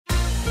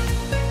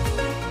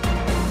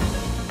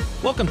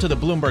Welcome to the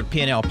Bloomberg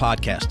P&L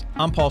podcast.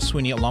 I'm Paul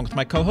Sweeney along with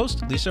my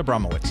co-host, Lisa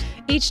Abramowitz.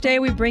 Each day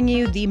we bring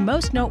you the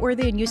most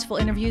noteworthy and useful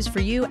interviews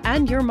for you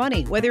and your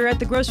money, whether you're at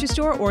the grocery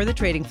store or the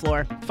trading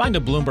floor. Find a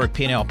Bloomberg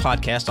P&L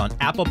podcast on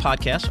Apple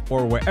Podcasts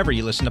or wherever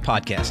you listen to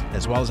podcasts,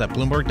 as well as at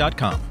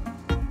Bloomberg.com.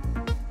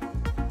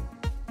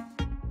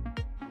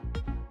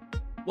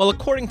 Well,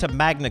 according to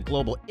Magna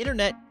Global,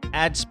 internet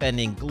ad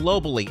spending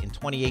globally in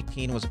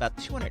 2018 was about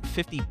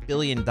 $250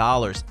 billion.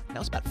 That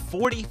was about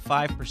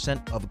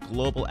 45% of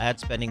global ad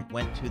spending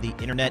went to the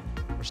internet.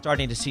 We're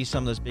starting to see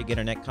some of those big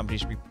internet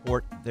companies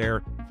report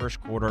their first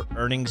quarter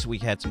earnings. We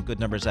had some good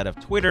numbers out of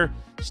Twitter.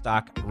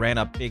 Stock ran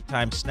up big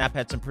time. Snap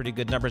had some pretty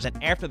good numbers.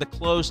 And after the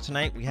close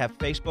tonight, we have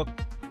Facebook.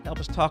 Help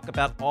us talk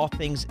about all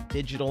things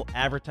digital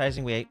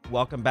advertising. We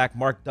welcome back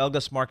Mark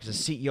Douglas. Mark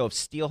is the CEO of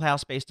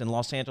Steelhouse based in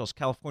Los Angeles,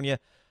 California.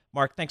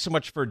 Mark, thanks so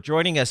much for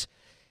joining us.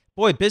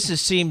 Boy, business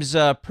seems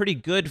pretty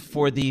good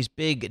for these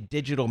big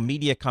digital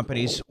media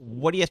companies.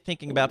 What are you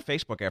thinking about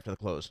Facebook after the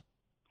close?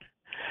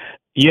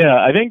 Yeah,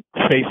 I think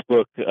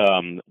Facebook,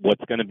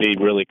 what's going to be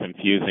really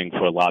confusing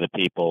for a lot of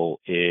people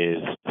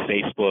is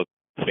Facebook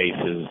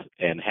faces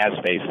and has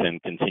faced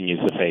and continues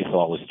to face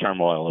all this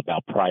turmoil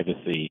about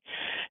privacy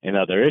and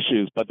other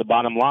issues. But the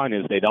bottom line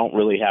is they don't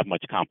really have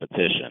much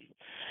competition.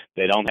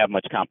 They don't have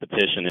much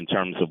competition in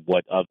terms of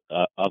what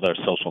other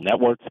social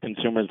networks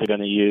consumers are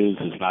going to use.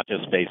 It's not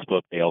just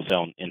Facebook. They also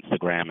own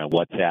Instagram and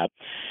WhatsApp.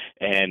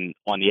 And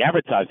on the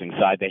advertising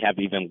side, they have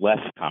even less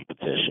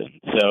competition.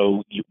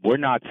 So we're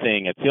not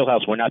seeing, at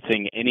Steelhouse, we're not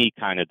seeing any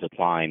kind of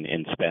decline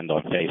in spend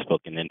on Facebook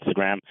and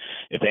Instagram.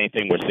 If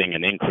anything, we're seeing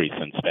an increase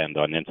in spend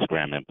on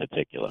Instagram in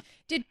particular.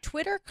 Did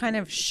Twitter kind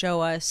of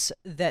show us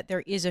that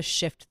there is a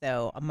shift,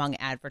 though, among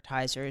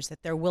advertisers,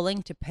 that they're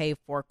willing to pay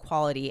for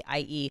quality,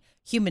 i.e.,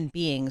 human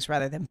beings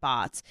rather than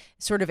bots,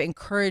 sort of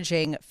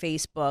encouraging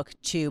Facebook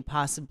to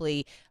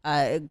possibly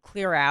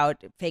clear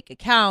out fake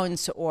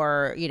accounts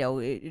or,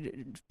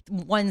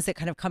 ones that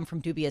kind of come from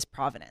dubious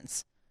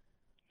provenance?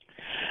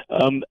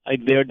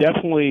 They're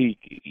definitely,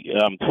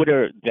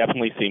 Twitter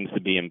definitely seems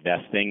to be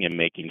investing in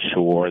making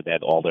sure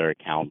that all their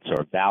accounts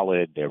are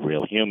valid, they're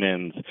real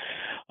humans,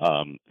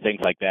 things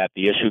like that.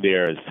 The issue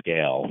there is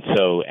scale.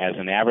 So as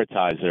an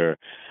advertiser,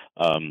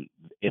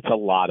 it's a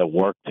lot of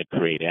work to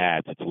create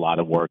ads. It's a lot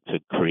of work to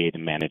create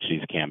and manage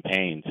these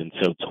campaigns. And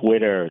so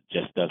Twitter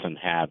just doesn't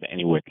have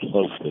anywhere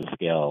close to the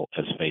scale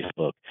as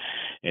Facebook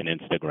and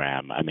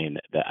Instagram. I mean,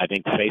 I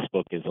think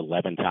Facebook is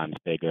 11 times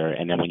bigger.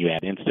 And then when you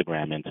add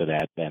Instagram into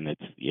that, then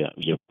it's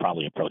you're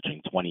probably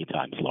approaching 20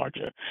 times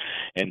larger.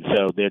 And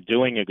so they're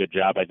doing a good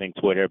job, I think,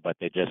 Twitter, but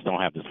they just don't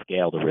have the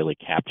scale to really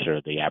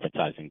capture the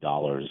advertising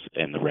dollars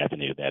and the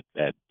revenue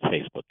that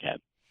Facebook can.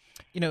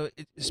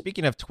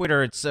 Speaking of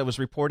Twitter, it was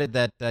reported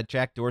that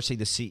Jack Dorsey,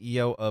 the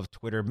CEO of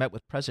Twitter, met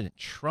with President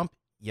Trump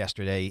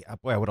yesterday.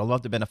 Boy, I would have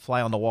loved to have been a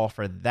fly on the wall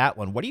for that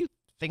one. What do you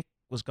think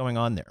was going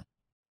on there?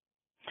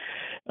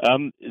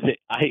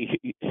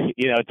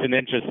 It's an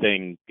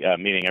interesting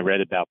meeting. I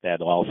read about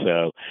that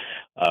also.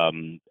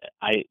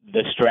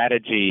 The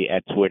strategy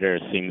at Twitter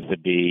seems to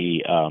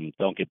be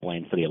don't get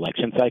blamed for the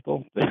election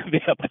cycle,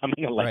 the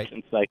upcoming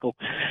election cycle.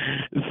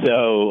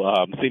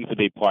 So seems to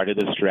be part of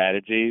the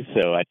strategy.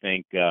 So I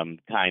think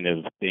kind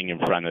of being in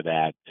front of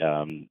that,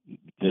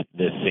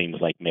 this seems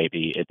like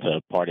maybe it's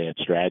a part of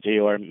its strategy,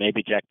 or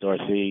maybe Jack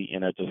Dorsey,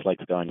 just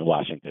likes going to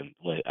Washington.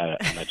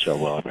 I'm not sure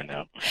we'll ever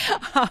know.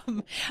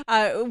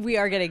 We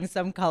are getting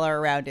some color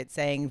around it,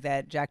 saying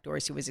that Jack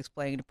Dorsey was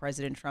explaining to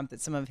President Trump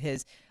that some of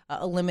his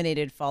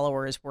eliminated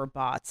followers were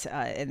bots,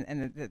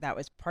 and that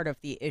was part of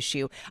the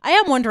issue. I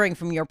am wondering,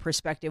 from your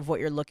perspective, what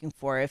you're looking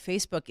for. If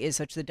Facebook is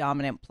such the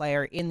dominant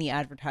player in the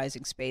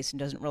advertising space and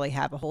doesn't really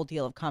have a whole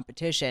deal of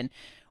competition,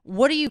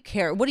 what do you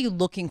care? What are you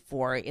looking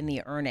for in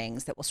the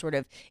earnings that will sort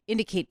of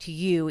indicate to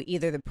you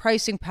either the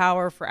pricing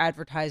power for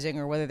advertising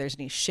or whether there's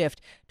any shift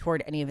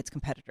toward any of its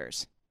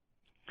competitors?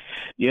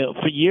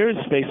 For years,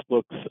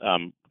 Facebook's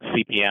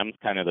CPMs,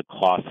 kind of the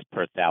cost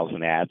per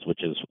thousand ads,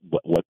 which is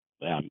what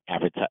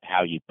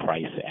how you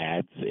price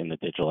ads in the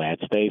digital ad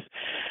space,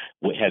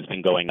 has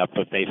been going up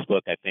for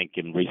Facebook. I think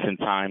in recent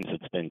times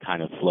it's been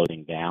kind of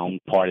floating down.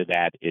 Part of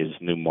that is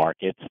new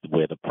markets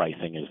where the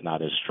pricing is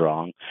not as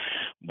strong.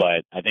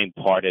 But I think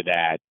part of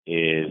that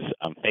is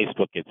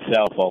Facebook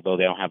itself, although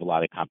they don't have a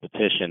lot of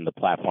competition, the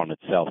platform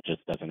itself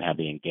just doesn't have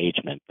the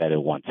engagement that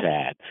it once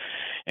had.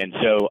 And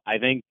so I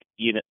think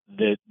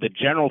the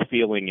general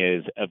feeling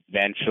is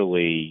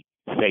eventually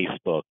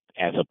Facebook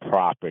as a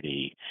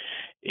property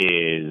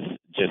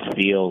just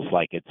feels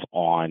like it's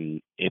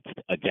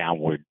a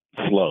downward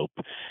slope.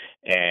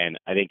 And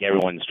I think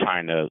everyone's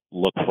trying to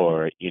look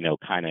for,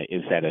 kind of,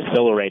 is that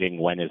accelerating?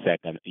 When is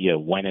that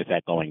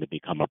going to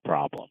become a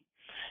problem?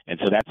 And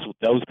so that's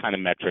those kind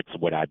of metrics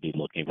what I'd be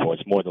looking for.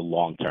 It's more the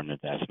long-term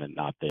investment,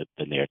 not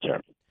the near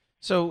term.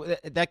 So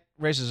that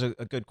raises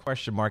a good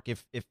question, Mark.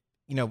 If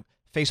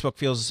Facebook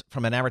feels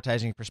from an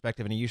advertising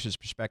perspective and a user's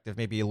perspective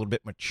maybe a little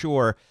bit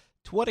mature,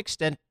 to what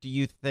extent do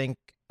you think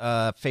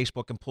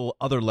Facebook can pull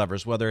other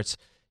levers, whether it's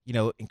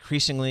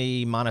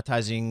increasingly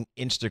monetizing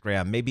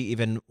Instagram, maybe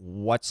even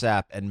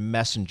WhatsApp and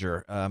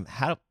Messenger.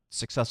 How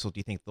successful do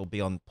you think they'll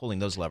be on pulling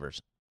those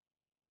levers?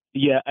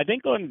 Yeah, I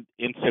think on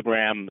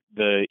Instagram,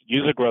 the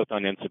user growth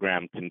on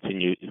Instagram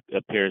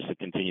appears to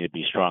continue to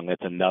be strong.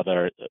 That's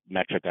another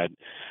metric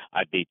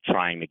I'd be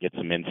trying to get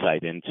some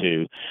insight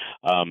into.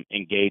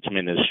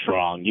 Engagement is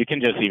strong. You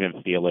can just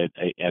even feel it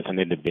as an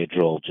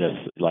individual,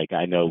 just like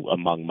I know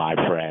among my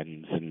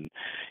friends, and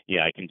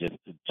I can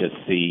just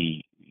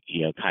see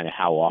kind of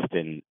how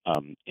often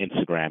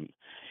Instagram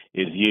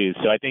is used.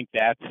 So I think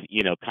that's,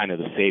 kind of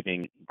the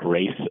saving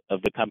grace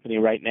of the company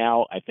right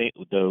now. I think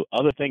the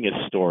other thing is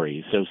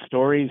stories. So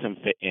stories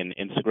in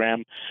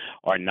Instagram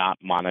are not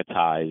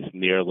monetized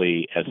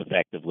nearly as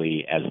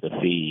effectively as the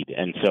feed.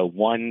 And so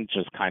one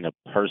just kind of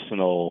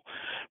personal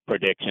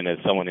prediction as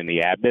someone in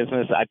the ad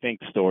business, I think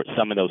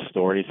some of those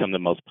stories, some of the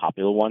most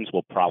popular ones,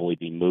 will probably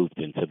be moved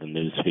into the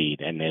news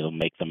feed, and it'll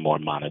make them more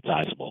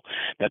monetizable.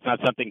 That's not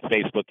something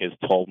Facebook has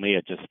told me.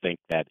 I just think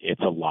that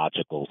it's a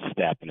logical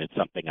step, and it's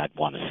something I'd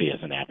want to see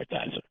as an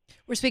advertiser.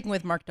 We're speaking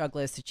with Mark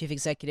Douglas, the chief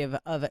executive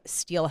of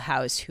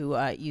Steelhouse, who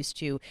used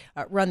to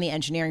run the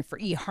engineering for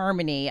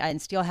eHarmony. And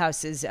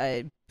Steelhouse is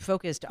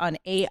focused on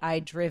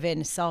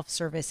AI-driven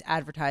self-service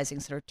advertising,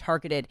 sort of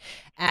targeted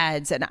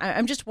ads. And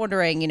I'm just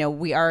wondering,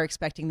 we are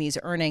expecting these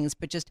earnings,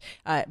 but just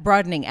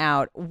broadening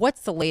out,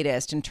 what's the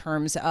latest in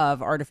terms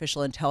of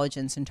artificial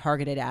intelligence and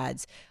targeted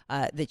ads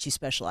that you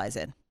specialize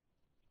in?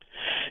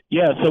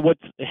 Yeah, so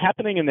what's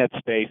happening in that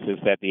space is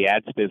that the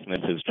ads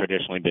business has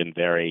traditionally been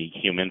very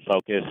human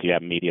focused. You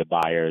have media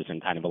buyers and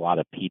kind of a lot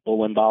of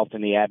people involved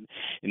in the ad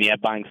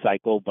buying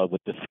cycle. But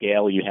with the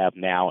scale you have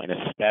now, and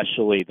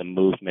especially the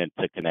movement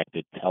to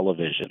connected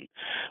television,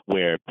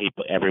 where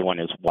everyone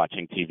is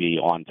watching TV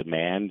on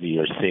demand,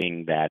 you're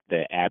seeing that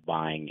the ad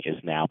buying is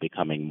now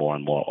becoming more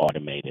and more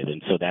automated.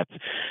 And so that's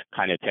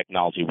kind of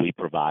technology we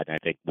provide, and I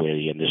think where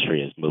the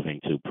industry is moving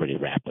to pretty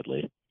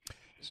rapidly.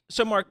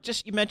 So, Mark,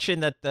 you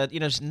mentioned that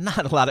there's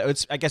not a lot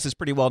of. I guess it's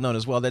pretty well known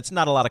as well. That's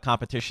not a lot of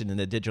competition in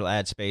the digital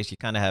ad space. You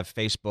kind of have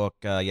Facebook,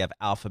 you have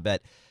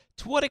Alphabet.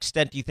 To what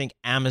extent do you think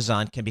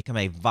Amazon can become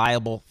a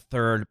viable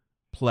third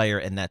player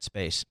in that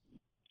space?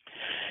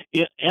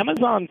 Yeah,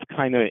 Amazon's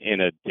kind of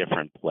in a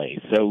different place.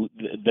 So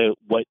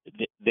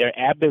their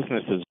ad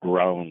business has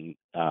grown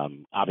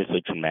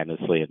obviously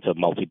tremendously. It's a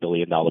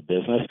multi-billion-dollar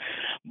business.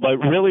 But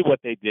really what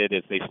they did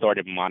is they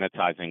started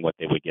monetizing what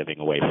they were giving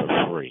away for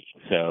free.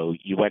 So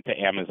you went to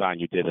Amazon,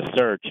 you did a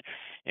search,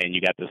 and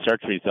you got the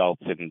search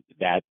results, and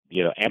that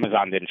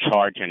Amazon didn't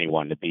charge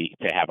anyone to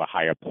have a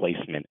higher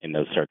placement in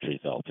those search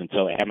results. And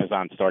so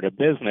Amazon started a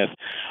business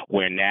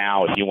where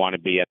now if you want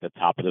to be at the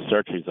top of the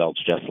search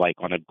results, just like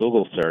on a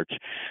Google search,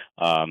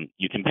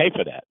 you can pay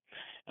for that.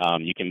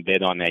 You can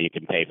bid on that. You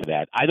can pay for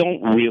that. I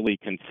don't really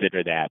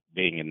consider that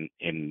being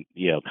in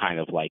kind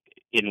of like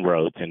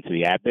inroads into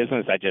the ad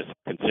business. I just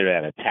consider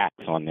that a tax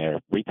on their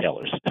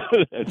retailers,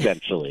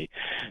 essentially,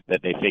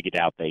 that they figured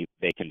out they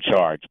can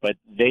charge. But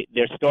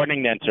they're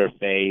starting to enter a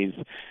phase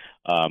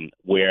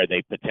where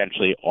they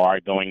potentially are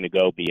going to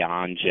go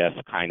beyond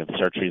just kind of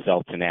search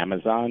results in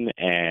Amazon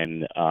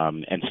and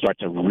start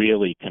to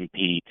really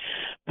compete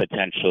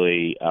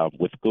potentially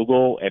with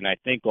Google. And I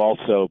think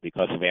also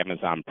because of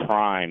Amazon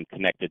Prime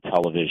connected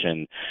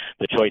television,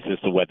 the choice as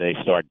to whether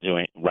they start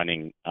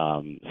selling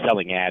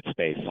ad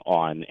space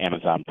on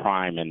Amazon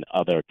Prime and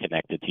other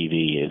connected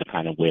TV is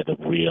kind of where the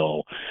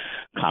real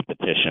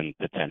competition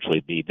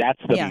potentially be.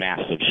 That's the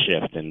massive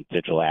shift in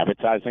digital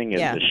advertising,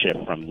 is the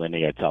shift from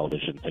linear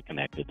television to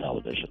connected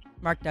television.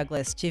 Mark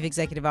Douglas, Chief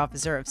Executive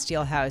Officer of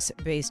Steelhouse,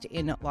 based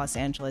in Los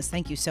Angeles.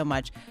 Thank you so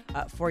much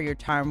for your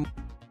time.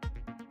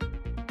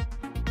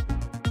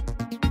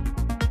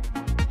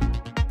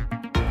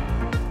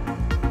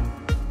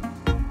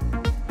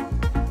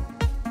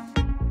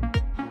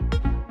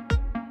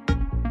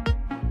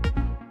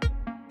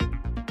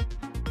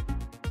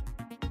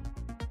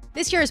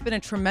 This year has been a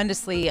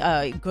tremendously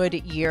good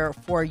year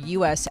for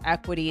U.S.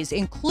 equities,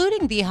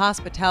 including the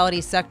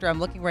hospitality sector. I'm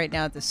looking right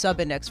now at the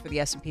sub-index for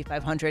the S&P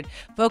 500,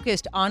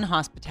 focused on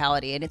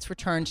hospitality, and it's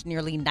returned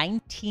nearly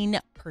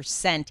 19%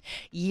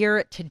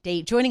 year to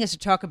date. Joining us to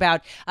talk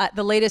about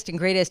the latest and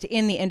greatest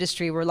in the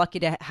industry, we're lucky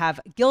to have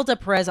Gilda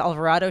Perez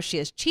Alvarado. She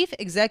is Chief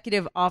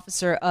Executive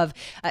Officer of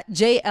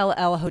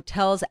JLL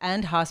Hotels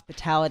and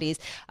Hospitalities.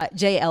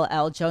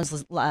 JLL,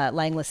 Jones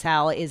Lang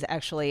LaSalle, is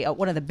actually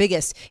one of the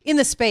biggest in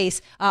the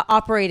space,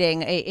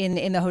 operating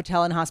in the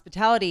hotel and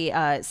hospitality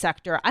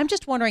sector. I'm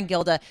just wondering,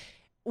 Gilda,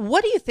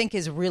 what do you think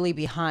is really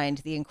behind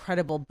the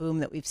incredible boom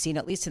that we've seen,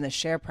 at least in the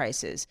share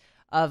prices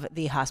of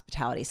the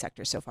hospitality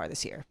sector so far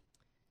this year?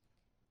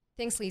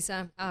 Thanks,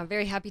 Lisa.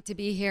 Very happy to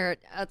be here.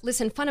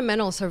 Listen,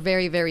 fundamentals are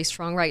very, very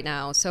strong right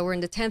now. So we're in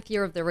the 10th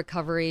year of the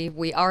recovery.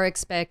 We are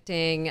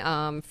expecting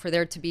for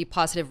there to be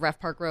positive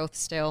RevPAR growth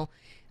still.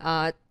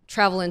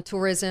 Travel and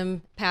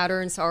tourism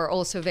patterns are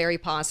also very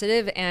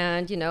positive.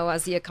 And,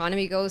 as the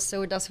economy goes,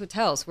 so does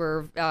hotels.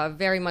 We're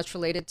very much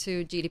related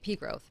to GDP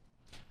growth.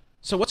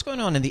 So what's going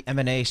on in the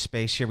M&A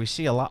space here? We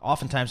see a lot,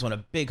 oftentimes when a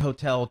big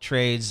hotel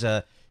trades,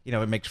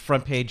 it makes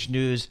front page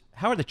news.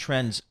 How are the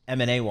trends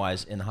M&A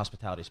wise in the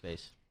hospitality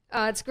space?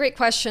 It's a great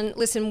question.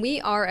 Listen,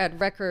 we are at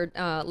record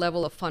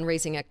level of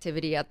fundraising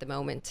activity at the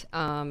moment.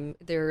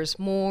 There's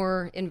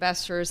more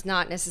investors,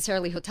 not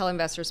necessarily hotel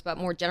investors, but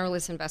more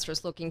generalist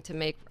investors looking to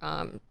make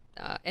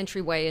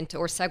entryway into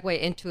or segue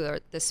into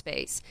the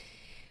space.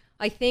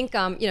 I think,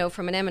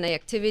 from an M&A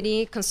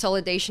activity,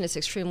 consolidation is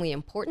extremely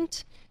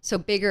important. So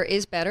bigger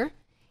is better.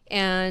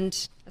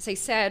 And as I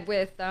said,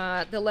 with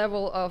the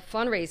level of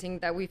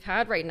fundraising that we've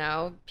had right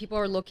now, people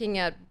are looking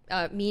at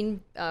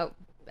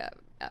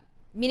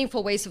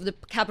meaningful ways of the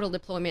capital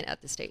deployment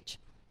at this stage.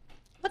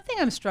 One thing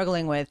I'm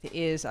struggling with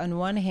is, on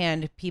one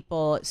hand,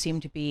 people seem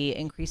to be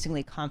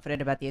increasingly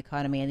confident about the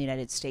economy in the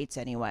United States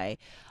anyway.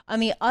 On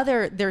the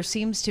other, there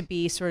seems to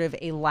be sort of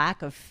a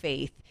lack of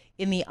faith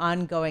in the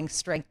ongoing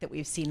strength that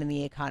we've seen in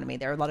the economy.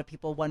 There are a lot of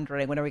people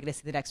wondering, when are we going to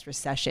see the next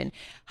recession?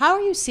 How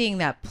are you seeing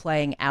that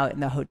playing out in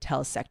the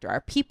hotel sector?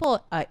 Are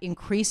people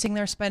increasing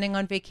their spending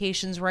on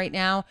vacations right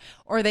now,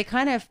 or are they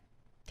kind of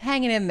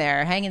hanging in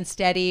there, hanging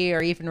steady,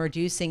 or even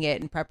reducing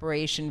it in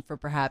preparation for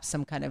perhaps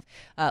some kind of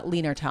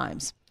leaner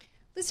times?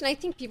 Listen, I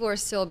think people are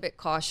still a bit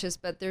cautious,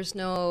 but there's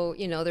no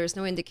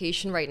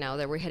indication right now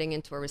that we're heading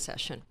into a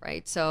recession,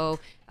 right? So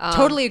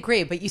totally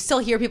agree, but you still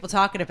hear people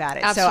talking about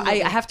it.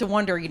 Absolutely. So I have to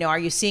wonder, are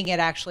you seeing it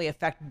actually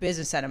affect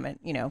business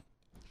sentiment?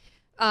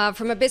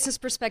 From a business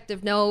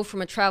perspective, no.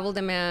 From a travel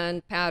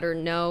demand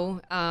pattern, no.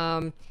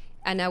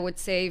 And I would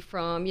say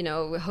from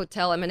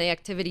hotel M&A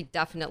activity,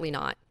 definitely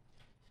not.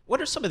 What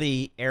are some of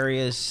the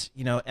areas,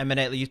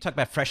 M&A? You talk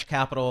about fresh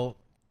capital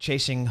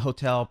chasing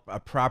hotel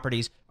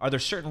properties. Are there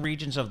certain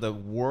regions of the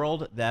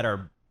world that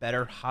are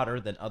better, hotter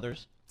than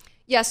others?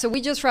 Yeah, so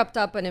we just wrapped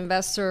up an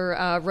investor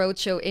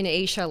roadshow in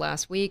Asia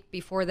last week.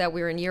 Before that,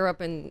 we were in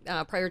Europe, and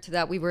prior to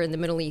that, we were in the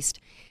Middle East.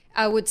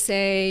 I would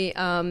say,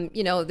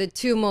 the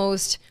two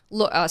most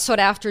sought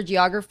after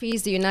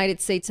geographies, the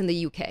United States and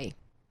the UK,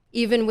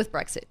 even with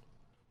Brexit.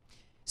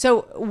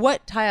 So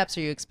what tie-ups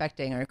are you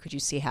expecting, or could you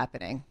see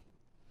happening?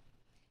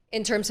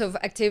 In terms of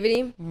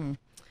activity? Mm-hmm.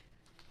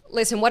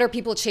 Listen, what are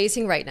people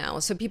chasing right now?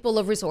 So people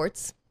love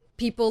resorts.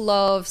 People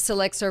love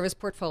select service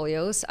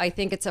portfolios. I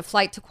think it's a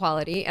flight to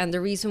quality. And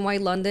the reason why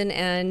London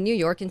and New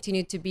York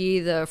continue to be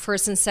the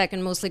first and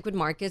second most liquid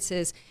markets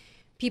is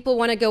people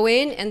want to go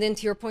in. And then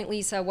to your point,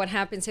 Lisa, what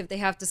happens if they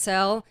have to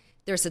sell?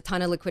 There's a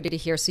ton of liquidity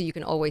here, so you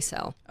can always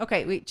sell.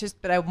 Okay,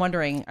 but I'm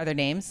wondering, are there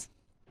names?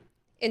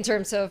 In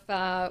terms of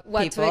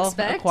what people to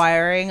expect?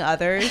 Acquiring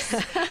others?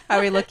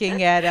 Are we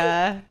looking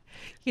at,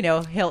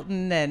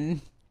 Hilton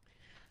and...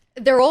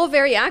 They're all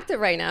very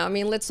active right now. I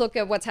mean, let's look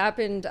at what's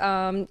happened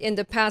in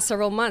the past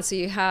several months. So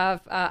you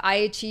have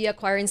IHG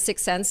acquiring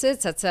Six Senses.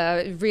 That's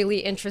a really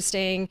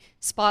interesting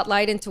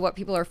spotlight into what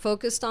people are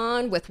focused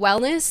on with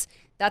wellness.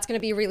 That's going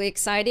to be really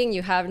exciting.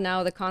 You have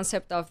now the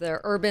concept of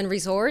the urban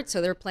resort,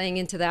 so they're playing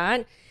into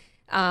that.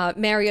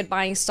 Marriott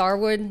buying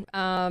Starwood,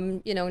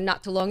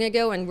 not too long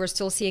ago, and we're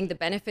still seeing the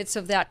benefits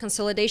of that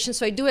consolidation.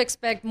 So I do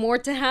expect more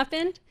to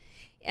happen.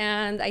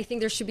 And I think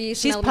there should be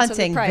some She's elements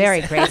punting of the price.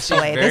 very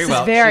gracefully. This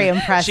is very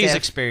impressive. She's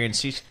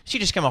experienced. She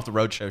just came off the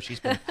road show.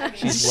 She's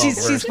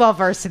well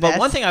versed in this. But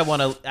one thing I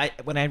want to,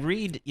 when I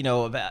read,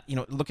 about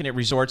looking at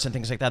resorts and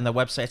things like that on the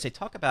websites, they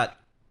talk about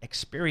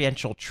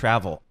experiential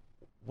travel.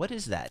 What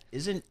is that?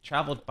 Isn't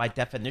travel by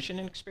definition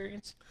an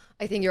experience?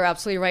 I think you're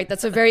absolutely right.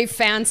 That's a very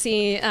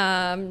fancy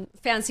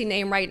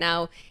name right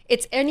now.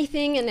 It's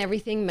anything and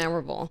everything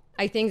memorable.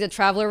 I think the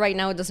traveler right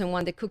now doesn't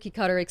want the cookie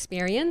cutter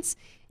experience.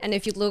 And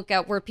if you look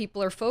at where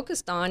people are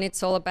focused on,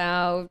 it's all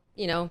about,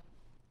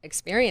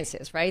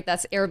 experiences, right?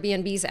 That's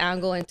Airbnb's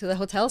angle into the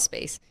hotel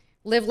space.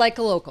 Live like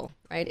a local,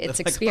 right? It's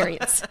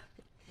experience.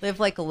 Live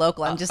like a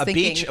local. I'm just a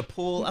thinking. A beach, a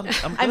pool. I'm good.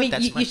 I mean,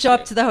 you show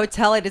up to the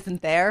hotel, it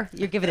isn't there.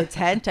 You're given a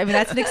tent. I mean,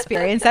 that's an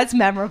experience. That's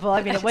memorable.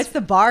 I mean, what's the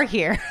bar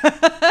here?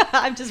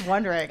 I'm just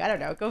wondering. I don't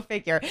know. Go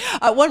figure.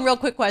 One real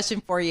quick question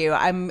for you.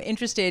 I'm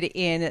interested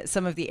in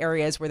some of the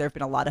areas where there have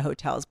been a lot of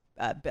hotels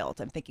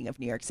built. I'm thinking of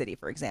New York City,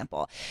 for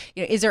example.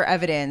 Is there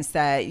evidence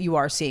that you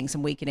are seeing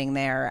some weakening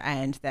there,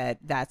 and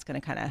that's going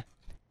to kind of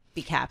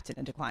be capped in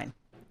a decline?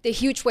 The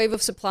huge wave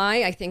of supply,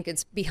 I think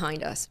it's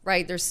behind us,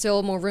 right? There's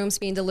still more rooms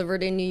being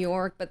delivered in New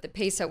York, but the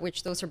pace at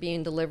which those are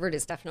being delivered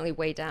is definitely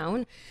way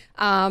down.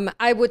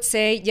 I would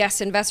say, yes,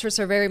 investors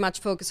are very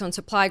much focused on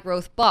supply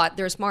growth, but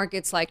there's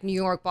markets like New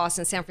York,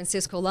 Boston, San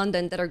Francisco,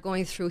 London that are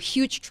going through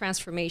huge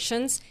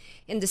transformations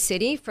in the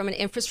city from an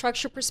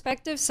infrastructure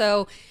perspective.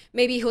 So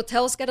maybe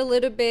hotels get a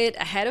little bit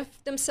ahead of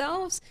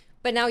themselves,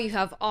 but now you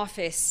have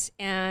office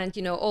and,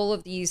 all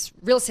of these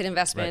real estate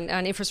investment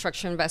and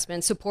infrastructure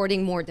investment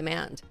supporting more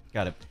demand.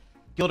 Got it.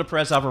 Gilda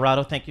Perez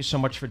Alvarado, thank you so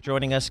much for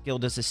joining us.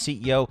 Gilda is the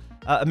CEO,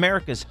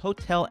 America's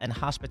Hotel and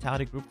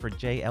Hospitality Group for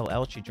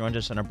JLL. She joined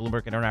us in our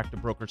Bloomberg Interactive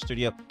Broker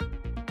studio.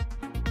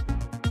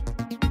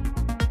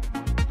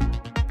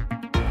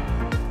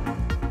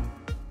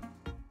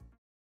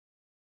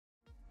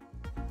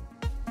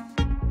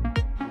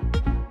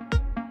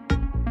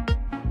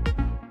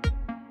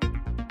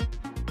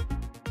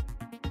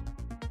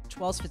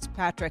 Wells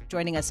Fitzpatrick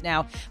joining us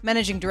now,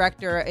 Managing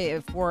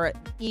Director for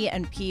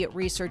E&P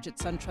Research at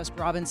SunTrust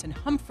Robinson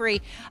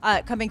Humphrey,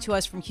 coming to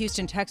us from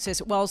Houston,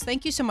 Texas. Wells,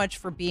 thank you so much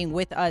for being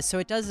with us. So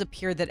it does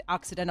appear that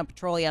Occidental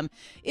Petroleum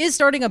is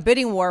starting a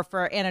bidding war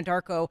for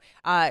Anadarko.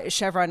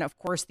 Chevron, of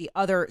course, the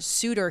other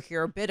suitor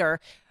here, bidder.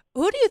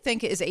 Who do you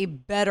think is a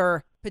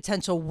better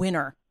potential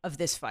winner of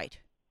this fight?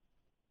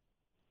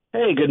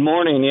 Hey, good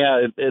morning.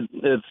 Yeah,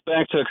 it's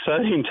back to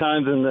exciting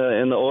times in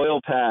the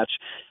oil patch.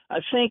 I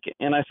think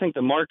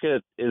the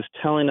market is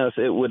telling us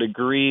it would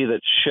agree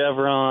that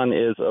Chevron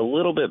is a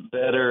little bit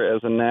better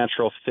as a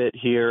natural fit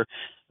here.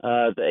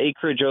 The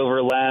acreage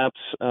overlaps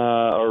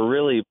are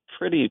really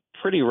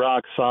pretty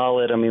rock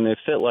solid. I mean, they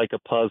fit like a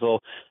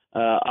puzzle.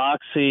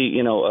 Oxy,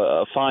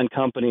 a fine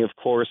company, of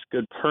course,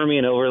 good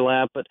Permian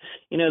overlap, but,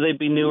 they'd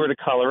be newer to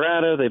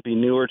Colorado, they'd be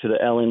newer to the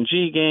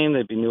LNG game,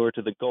 they'd be newer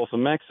to the Gulf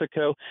of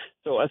Mexico.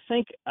 So I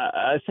think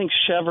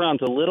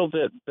Chevron's a little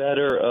bit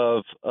better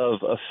of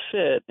a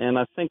fit, and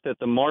I think that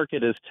the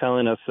market is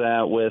telling us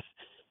that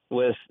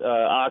with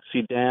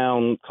Oxy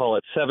down, call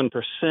it 7%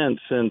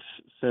 since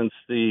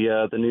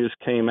the news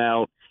came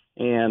out,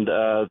 and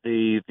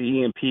the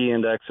E&P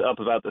index up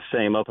about the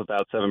same, up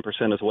about 7%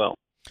 as well.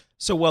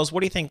 So, Wells, what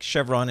do you think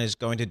Chevron is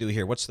going to do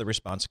here? What's the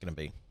response going to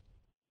be?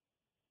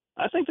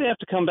 I think they have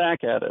to come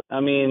back at it. I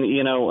mean,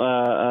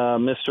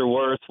 Mr.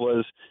 Worth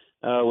was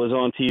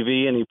on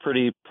TV, and he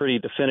pretty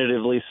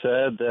definitively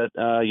said that,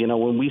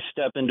 when we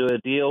step into a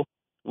deal,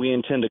 we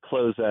intend to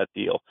close that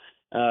deal.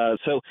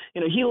 So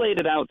he laid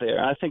it out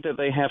there. I think that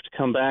they have to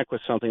come back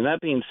with something. That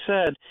being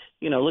said,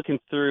 looking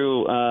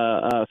through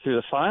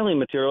the filing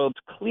material,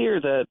 it's clear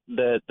that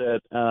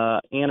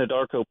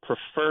Anadarko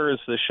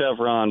prefers the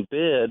Chevron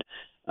bid.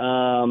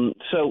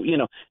 So,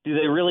 do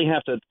they really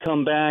have to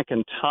come back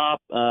and top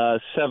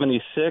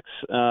 76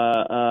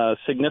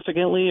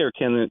 significantly, or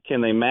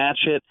can they match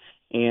it?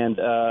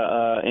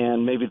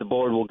 And maybe the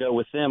board will go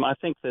with them. I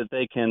think that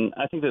they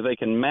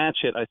can match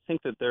it. I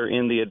think that they're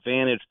in the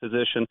advantage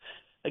position,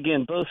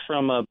 again, both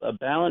from a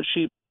balance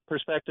sheet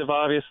perspective,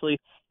 obviously,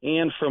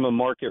 and from a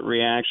market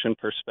reaction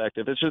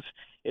perspective.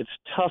 It's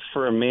tough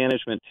for a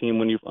management team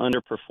when you've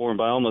underperformed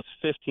by almost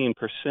 15%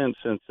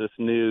 since this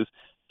news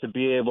to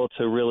be able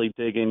to really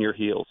dig in your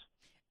heels.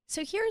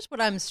 So here's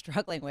what I'm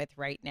struggling with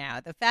right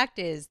now. The fact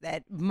is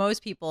that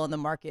most people in the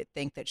market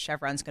think that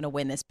Chevron's going to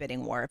win this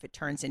bidding war if it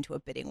turns into a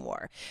bidding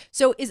war.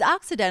 So is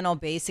Occidental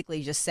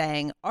basically just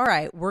saying, all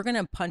right, we're going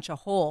to punch a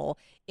hole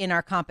in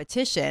our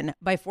competition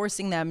by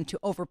forcing them to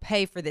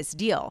overpay for this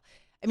deal?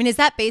 I mean, is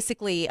that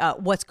basically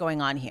what's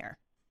going on here?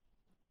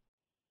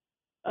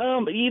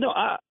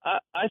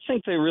 I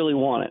think they really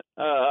want it.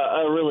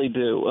 I really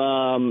do.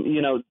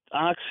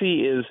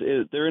 Oxy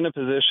they're in a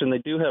position, they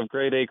do have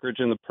great acreage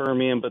in the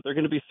Permian, but they're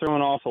going to be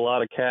throwing off a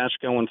lot of cash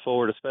going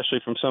forward, especially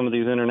from some of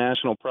these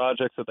international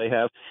projects that they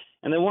have,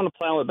 and they want to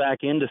plow it back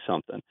into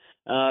something.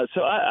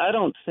 So I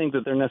don't think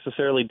that they're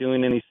necessarily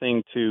doing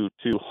anything to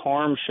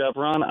harm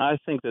Chevron. I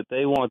think that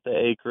they want the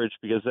acreage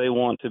because they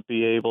want to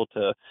be able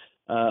to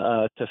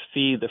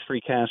feed the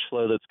free cash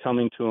flow that's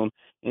coming to them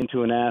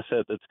into an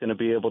asset that's going to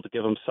be able to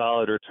give them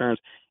solid returns.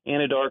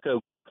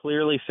 Anadarko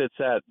clearly fits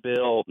that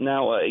bill.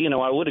 Now,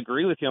 I would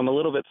agree with you. I'm a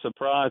little bit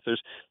surprised.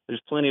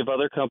 There's plenty of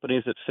other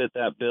companies that fit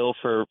that bill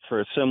for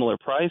a similar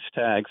price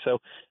tag. So,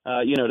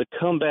 to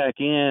come back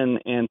in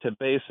and to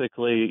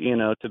basically,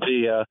 to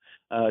be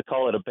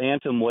call it a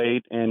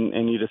bantamweight,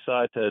 and you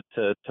decide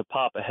to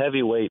pop a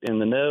heavyweight in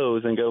the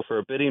nose and go for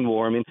a bidding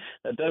war. I mean,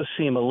 that does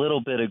seem a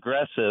little bit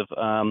aggressive,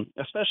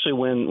 especially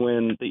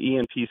when the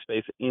E&P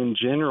space in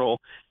general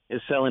is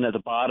selling at the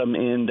bottom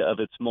end of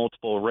its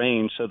multiple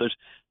range. So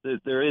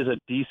there is a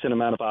decent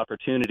amount of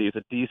opportunities,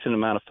 a decent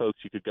amount of folks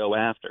you could go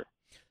after.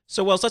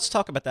 So, Wells, let's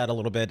talk about that a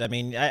little bit. I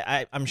mean,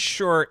 I'm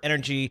sure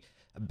energy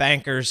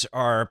bankers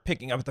are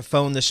picking up the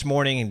phone this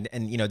morning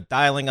and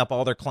dialing up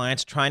all their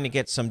clients, trying to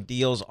get some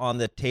deals on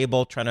the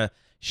table, trying to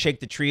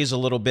shake the trees a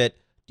little bit.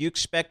 Do you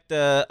expect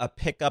a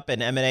pickup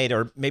in M&A,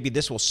 or maybe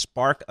this will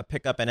spark a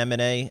pickup in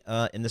M&A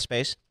in the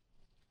space?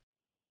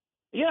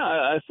 Yeah,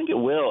 I think it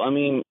will. I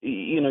mean,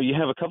 you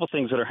have a couple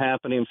things that are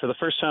happening. For the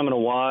first time in a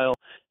while,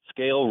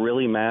 scale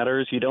really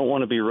matters. You don't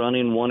want to be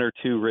running one or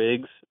two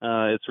rigs.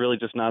 It's really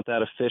just not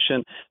that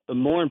efficient. But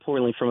more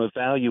importantly, from a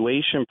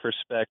valuation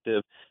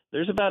perspective,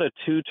 there's about a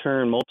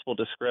two-turn multiple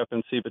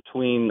discrepancy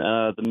between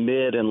the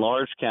mid and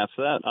large caps.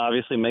 So that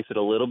obviously makes it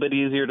a little bit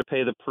easier to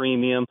pay the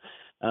premium.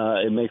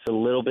 It makes it a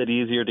little bit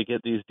easier to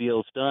get these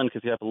deals done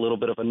because you have a little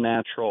bit of a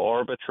natural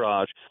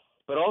arbitrage.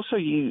 But also,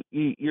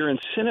 your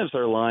incentives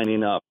are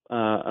lining up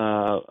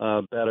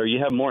better. You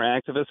have more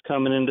activists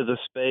coming into the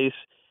space,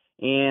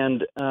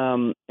 and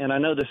I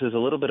know this is a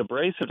little bit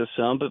abrasive to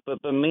some, but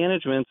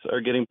managements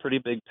are getting pretty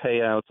big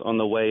payouts on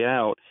the way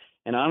out.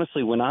 And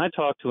honestly, when I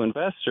talk to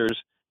investors,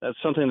 that's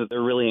something that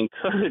they're really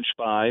encouraged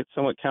by,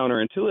 somewhat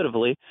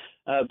counterintuitively,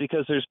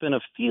 because there's been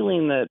a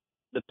feeling that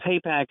the pay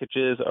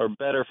packages are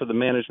better for the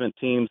management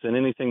teams than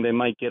anything they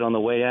might get on the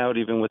way out,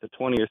 even with a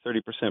 20 or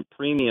 30%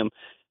 premium.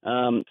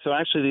 So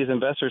actually, these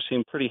investors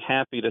seem pretty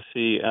happy to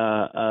see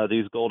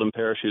these golden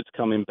parachutes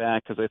coming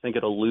back because I think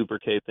it'll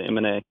lubricate the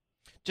M&A.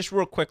 Just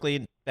real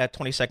quickly, at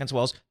 20 seconds,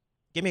 Wells,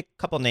 give me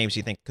a couple of names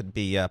you think could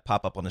be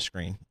pop up on the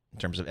screen in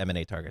terms of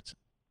M&A targets.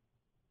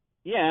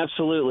 Yeah,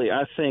 absolutely.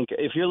 I think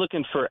if you're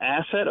looking for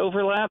asset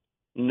overlap,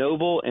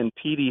 Noble and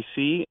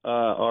PDC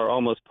are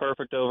almost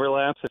perfect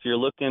overlaps. If you're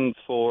looking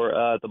for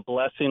the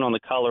blessing on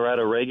the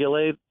Colorado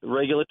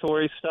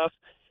regulatory stuff,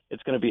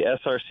 it's going to be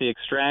SRC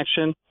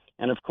Extraction.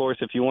 And, of course,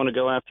 if you want to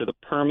go after the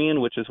Permian,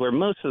 which is where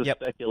most of the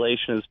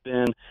speculation has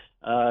been,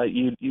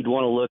 you'd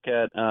want to look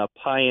at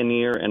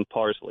Pioneer and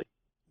Parsley.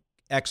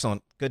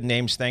 Excellent. Good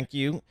names. Thank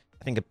you.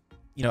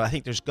 I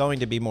think there's going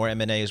to be more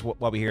M&A is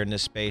what we hear in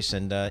this space,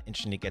 and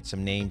interesting to get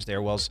some names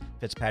there. Wells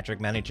Fitzpatrick,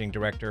 Managing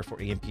Director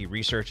for E&P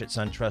Research at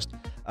SunTrust,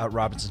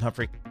 Robinson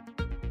Humphrey.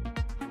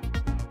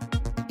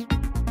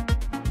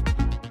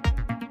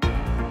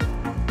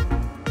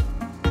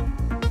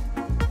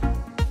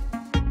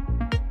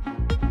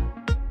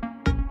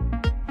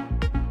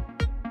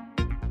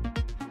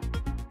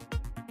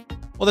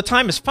 Well, the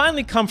time has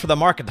finally come for the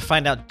market to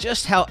find out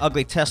just how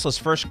ugly Tesla's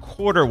first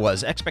quarter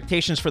was.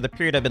 Expectations for the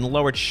period have been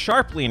lowered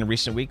sharply in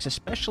recent weeks,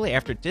 especially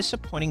after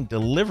disappointing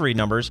delivery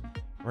numbers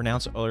were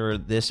announced earlier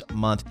this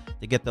month.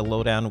 To get the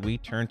lowdown, we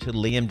turn to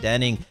Liam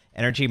Denning,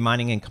 energy,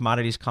 mining, and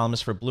commodities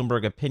columnist for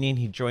Bloomberg Opinion.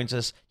 He joins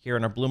us here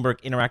in our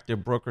Bloomberg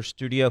Interactive Broker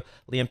studio.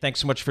 Liam,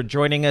 thanks so much for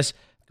joining us.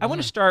 I want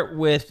to start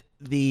with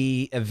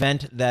the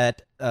event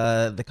that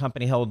the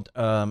company held,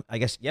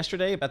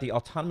 yesterday about the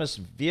autonomous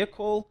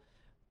vehicle.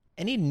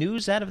 Any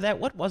news out of that?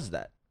 What was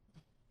that?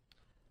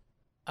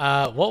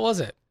 What was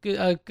it?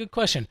 Good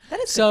question. That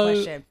is a good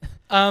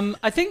question.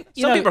 I think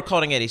some people are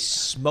calling it a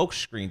smoke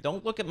screen.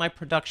 Don't look at my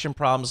production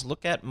problems.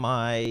 Look at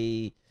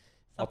my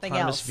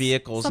autonomous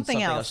vehicles and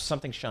something else,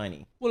 something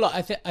shiny. Well, look,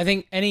 I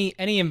think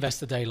any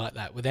investor day like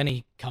that with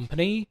any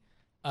company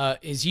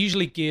is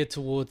usually geared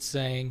towards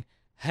saying,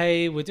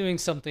 "Hey, we're doing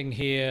something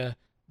here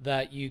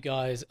that you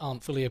guys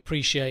aren't fully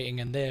appreciating,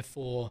 and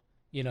therefore,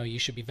 you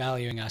should be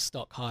valuing our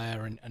stock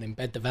higher and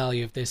embed the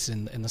value of this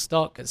in the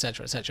stock, et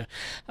cetera, et cetera."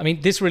 I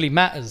mean, this really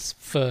matters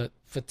for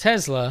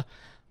Tesla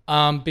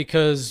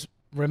because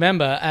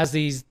remember, as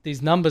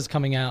these numbers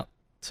coming out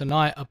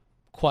tonight are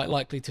quite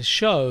likely to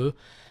show,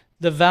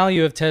 the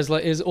value of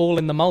Tesla is all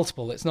in the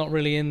multiple. It's not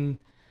really in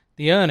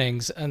the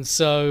earnings. And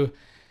so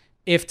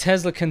if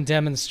Tesla can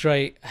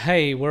demonstrate,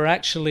 hey, we're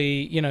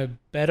actually,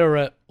 better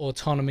at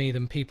autonomy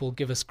than people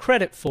give us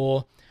credit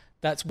for,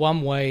 that's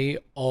one way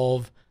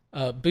of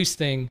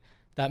boosting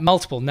that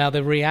multiple. Now,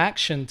 the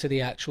reaction to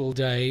the actual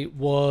day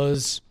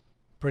was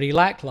pretty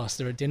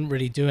lackluster. It didn't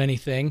really do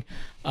anything.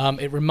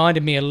 It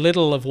reminded me a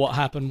little of what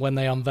happened when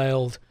they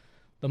unveiled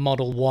the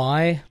Model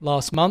Y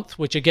last month,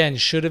 which again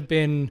should have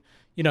been,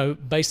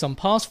 based on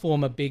past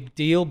form, a big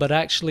deal, but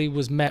actually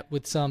was met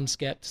with some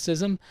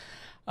skepticism.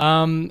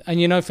 And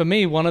for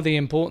me, one of the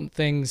important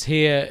things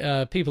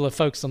here, people are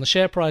focused on the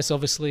share price,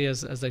 obviously,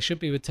 as they should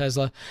be with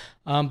Tesla.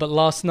 But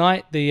last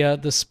night,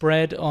 the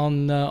spread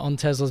on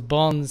Tesla's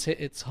bonds hit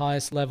its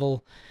highest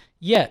level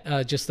yet,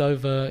 just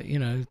over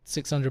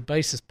 600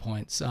 basis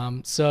points.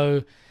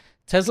 So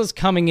Tesla's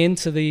coming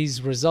into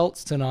these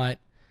results tonight,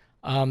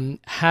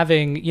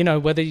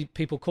 having whether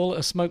people call it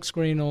a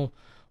smokescreen or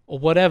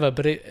whatever,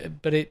 but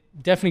it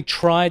definitely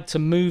tried to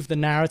move the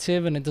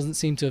narrative, and it doesn't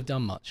seem to have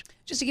done much.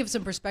 Just to give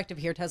some perspective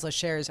here, Tesla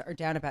shares are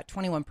down about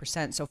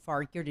 21% so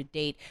far year to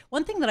date.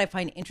 One thing that I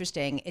find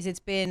interesting is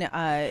it's been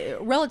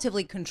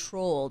relatively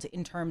controlled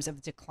in terms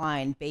of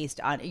decline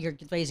based on, you're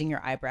raising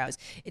your eyebrows.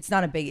 It's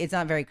not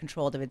very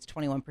controlled if it's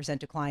 21%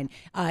 decline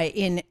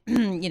in,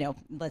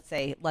 let's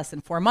say less than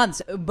 4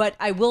 months. But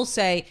I will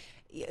say,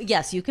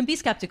 yes, you can be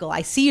skeptical.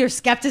 I see your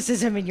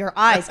skepticism in your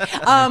eyes.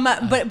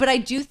 But I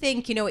do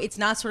think, it's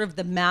not sort of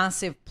the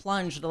massive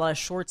plunge that a lot of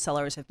short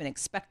sellers have been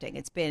expecting.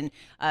 It's been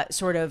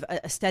sort of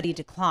a steady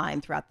decline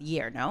throughout the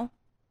year, no?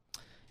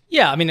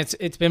 Yeah, I mean,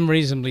 it's been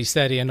reasonably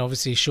steady, and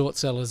obviously short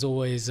sellers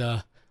always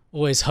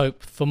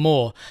hope for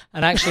more.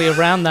 And actually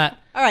around that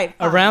all right,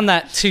 around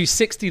that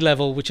 260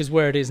 level, which is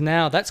where it is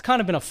now, that's kind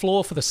of been a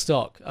floor for the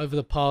stock over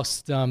the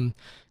past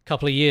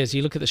couple of years.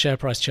 You look at the share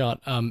price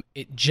chart,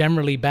 it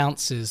generally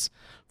bounces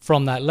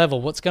from that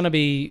level. What's going to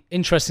be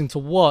interesting to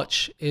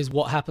watch is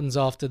what happens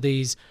after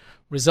these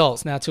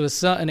results. Now, to a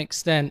certain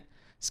extent,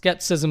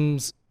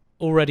 skepticism's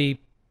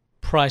already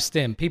priced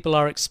in. People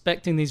are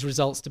expecting these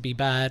results to be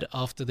bad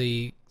after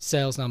the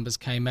sales numbers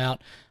came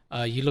out.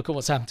 You look at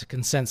what's happened to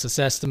consensus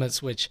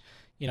estimates, which,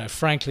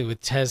 frankly,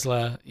 with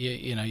Tesla,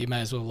 you may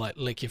as well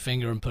lick your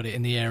finger and put it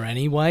in the air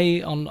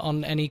anyway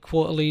on any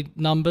quarterly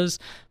numbers.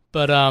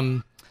 But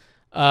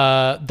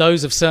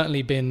those have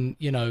certainly been,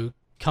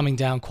 coming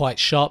down quite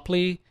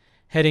sharply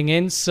heading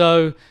in.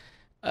 So,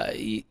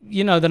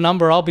 the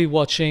number I'll be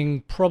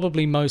watching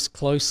probably most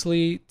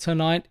closely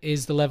tonight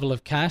is the level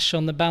of cash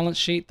on the balance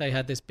sheet. They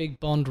had this big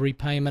bond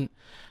repayment.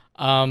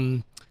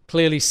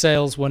 Clearly,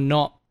 sales were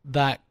not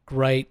that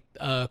great.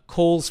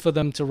 Calls for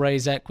them to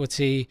raise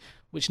equity,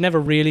 which never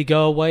really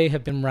go away,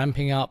 have been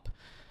ramping up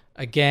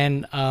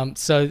again.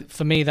 So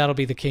for me, that'll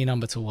be the key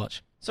number to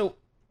watch. So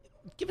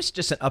give us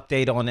just an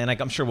update on, and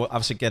I'm sure we'll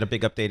obviously get a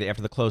big update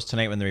after the close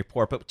tonight when the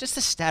report, but just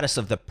the status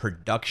of the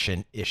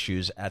production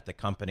issues at the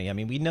company. I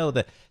mean, we know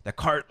that the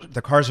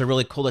cars are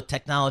really cool, the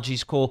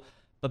technology's cool,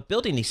 but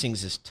building these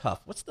things is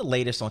tough. What's the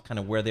latest on kind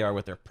of where they are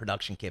with their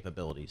production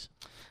capabilities?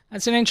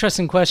 That's an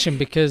interesting question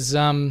because,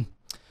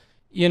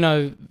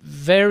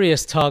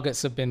 various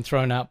targets have been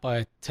thrown out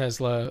by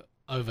Tesla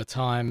over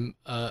time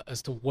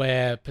as to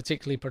where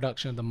particularly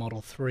production of the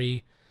Model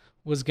 3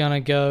 was going to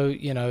go.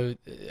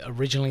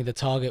 Originally the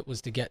target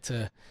was to get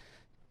to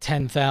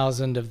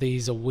 10,000 of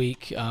these a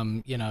week,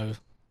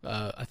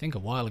 I think a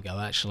while ago,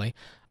 actually.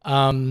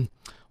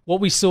 What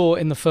we saw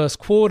in the first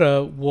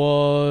quarter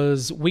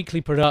was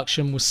weekly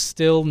production was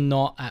still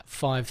not at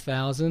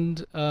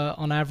 5,000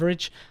 on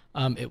average.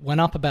 It went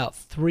up about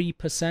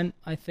 3%,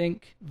 I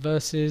think,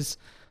 versus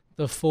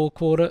the fourth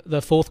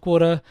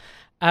quarter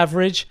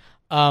average.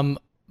 Elon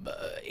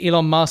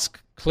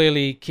Musk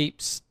clearly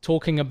keeps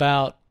talking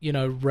about,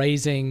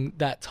 raising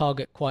that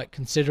target quite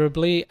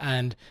considerably,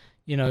 and,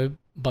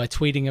 by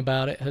tweeting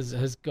about it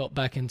has got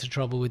back into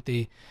trouble with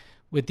the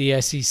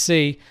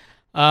SEC.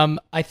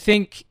 I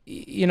think,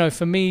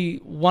 for me,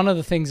 one of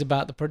the things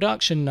about the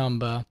production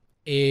number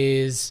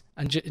is,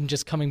 and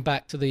just coming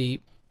back to the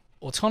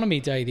autonomy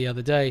day the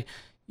other day,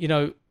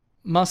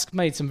 Musk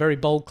made some very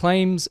bold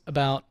claims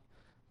about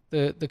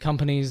the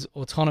company's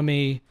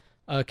autonomy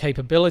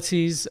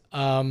capabilities.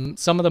 Some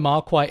of them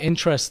are quite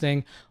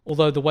interesting,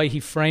 although the way he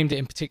framed it,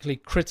 in particularly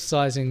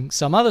criticizing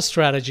some other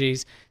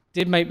strategies,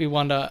 did make me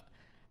wonder,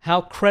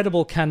 how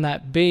credible can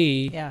that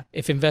be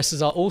if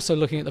investors are also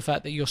looking at the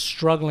fact that you're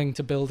struggling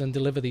to build and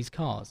deliver these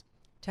cars?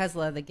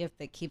 Tesla, the gift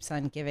that keeps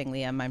on giving.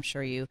 Liam, I'm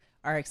sure you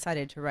are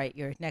excited to write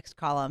your next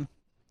column.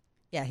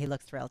 Yeah, he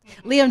looks thrilled.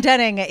 Liam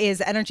Denning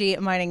is energy,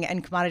 mining,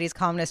 and commodities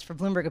columnist for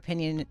Bloomberg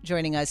Opinion,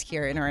 joining us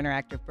here in our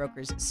Interactive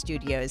Brokers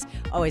studios.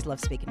 Always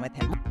love speaking with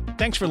him.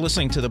 Thanks for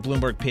listening to the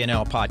Bloomberg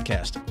P&L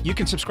podcast. You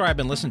can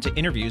subscribe and listen to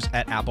interviews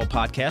at Apple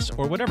Podcasts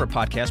or whatever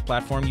podcast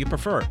platform you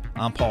prefer.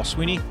 I'm Paul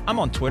Sweeney. I'm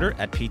on Twitter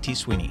at PT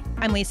Sweeney.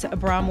 I'm Lisa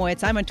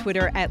Abramowitz. I'm on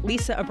Twitter at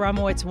Lisa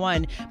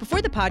Abramowitz1.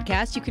 Before the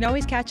podcast, you can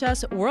always catch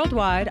us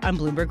worldwide on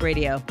Bloomberg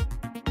Radio.